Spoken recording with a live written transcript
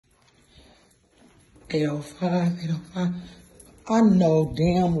805, 805. I know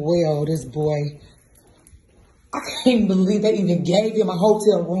damn well this boy. I can't believe they even gave him a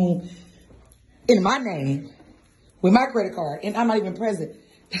hotel room in my name with my credit card, and I'm not even present.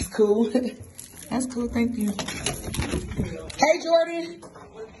 That's cool. That's cool. Thank you. Hey, Jordan.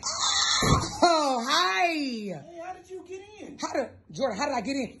 Oh, hi. Hey, how did you get in? Jordan, how did I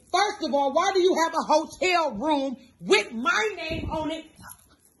get in? First of all, why do you have a hotel room with my name on it?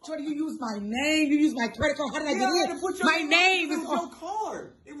 Jordan, you used my name. You used my credit card. How did I get in? My name is on your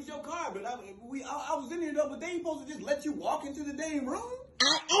card. It was your card, but I was in there though. But they ain't supposed to just let you walk into the damn room.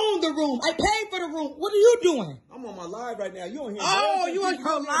 I own the room. I paid for the room. What are you doing? I'm on my live right now. You on here? Oh, you on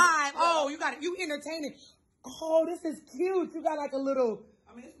your live? Oh, you got it. You entertaining? Oh, this is cute. You got like a little.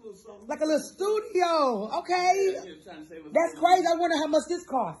 I mean, it's a little something. Like a little studio. Okay. Yeah, that's crazy. I wonder how much this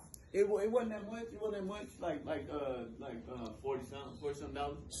cost. It wasn't that much. It wasn't that much. Like $40 something.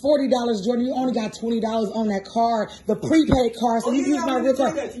 $40, Jordan. You only got $20 on that card, the prepaid card. So you use my real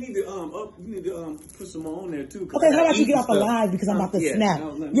card. You need to put some more on there too. Okay, how about you get off the live because I'm about to snap?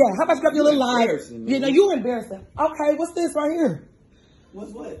 Yeah, how about you grab your little live? Yeah, no, you embarrassing. Okay, what's this right here?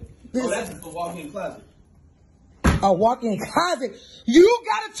 What's what? This. Oh, that's a walk-in closet. A walk-in closet. You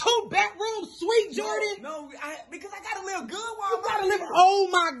got a 2-bedroom suite, Jordan? No, because I gotta live good while you gotta live. Oh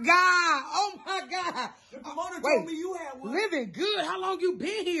my God! Oh my God! The promoter told me you had one. Living good. How long you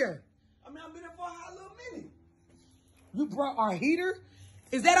been here? I mean, I've been here for a hot little minute. You brought our heater?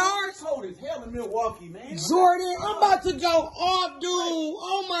 Is that ours? It's cold as hell in Milwaukee, man. Jordan, I'm about to go off, dude.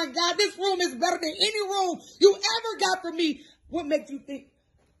 Oh my God, this room is better than any room you ever got from me. What makes you think?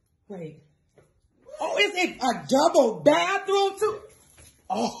 Wait. Oh, is it a double bathroom too?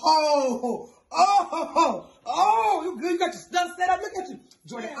 Oh, you good? You got your stuff set up? Look at you.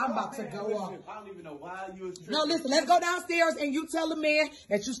 Jordan, I'm about to go off. I don't even know why you was tripping. No, listen, let's go downstairs and you tell the man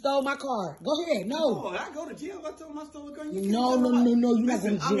that you stole my car. Go ahead. No. I go to jail. I told him I stole the car. No. You're not going to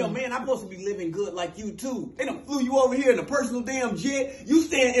jail. I'm your man. I'm supposed to be living good like you too. They done flew you over here in a personal damn jet. You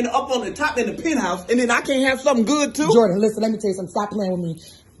staying up on the top in the penthouse, and then I can't have something good too? Jordan, listen, let me tell you something. Stop playing with me.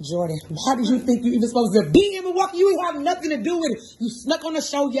 Jordan, why did you think you even supposed to be in Milwaukee? You ain't have nothing to do with it. You snuck on the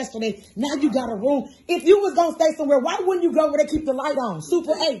show yesterday. Now you got a room. If you was going to stay somewhere, why wouldn't you go where they keep the light on?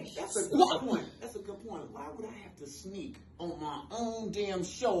 Super 8. That's a good point. That's a good point. Why would I have to sneak on my own damn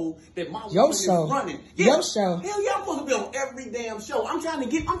show that my woman is running? Yeah. Your show. Hell yeah, I'm supposed to be on every damn show. I'm trying to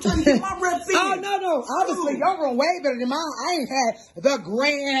get my reps in. Oh, no. Obviously, your room way better than mine. I ain't had the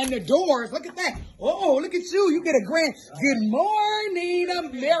grand doors. Look at that. Oh, look at you. You get a grand Good Morning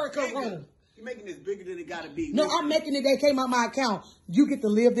America room. You're making this bigger than it got to be. No, I'm making it. They came out my account. You get to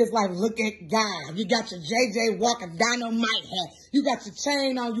live this life. Look at God. You got your JJ Walker Dynamite hat. You got your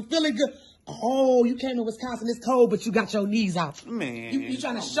chain on. You feeling good. Oh, you came to Wisconsin. It's cold, but you got your knees out. Man. You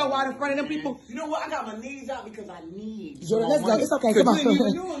trying to show out in front of them people? You know what? I got my knees out because I need Jordan, let's go. It's okay. Come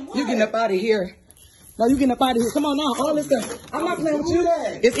on. You getting up out of here. No, you getting up out of here. Come on now. All this stuff. I'm not playing with you.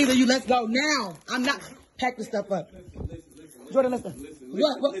 It's either you let's go now. I'm not. Pack this stuff up. Jordan, listen.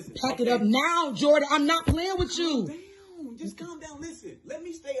 What? Pack it up now, Jordan. I'm not playing with you. Damn, just calm down. Listen, let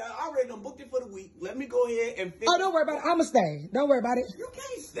me stay. I already done booked it for the week. Let me go ahead and finish. Oh, don't worry about it. I'ma stay. Don't worry about it. You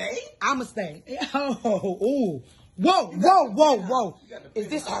can't stay. I'ma stay. Oh, ooh. Whoa. Is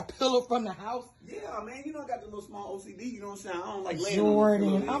this our pillow from the house? Yeah, man. You know I got the little small OCD. You know what I'm saying? I don't like laying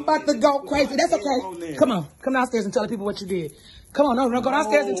Jordan, I'm about to go crazy. That's okay. Come on. Come downstairs and tell the people what you did. Come on, no, go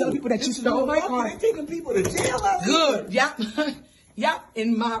downstairs and tell the people that you stole my car. They taking people to jail out here. Good. Yep.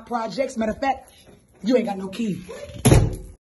 In my projects. Matter of fact, you ain't got no key.